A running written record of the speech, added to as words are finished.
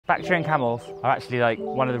Bactrian camels are actually like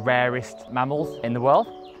one of the rarest mammals in the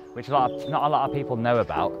world, which not a lot of people know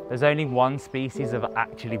about. There's only one species of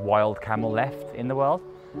actually wild camel left in the world.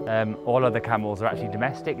 All other camels are actually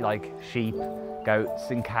domestic, like sheep, goats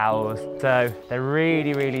and cows. So they're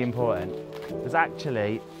really, really important. There's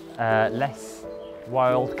actually less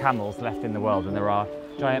wild camels left in the world than there are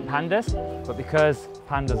giant pandas, but because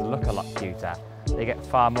pandas look a lot cuter, they get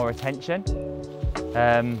far more attention.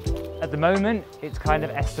 At the moment, it's kind of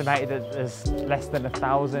estimated that there's less than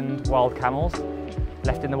 1,000 wild camels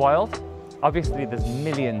left in the wild. Obviously, there's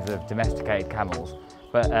millions of domesticated camels,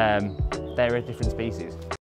 but they're a different species.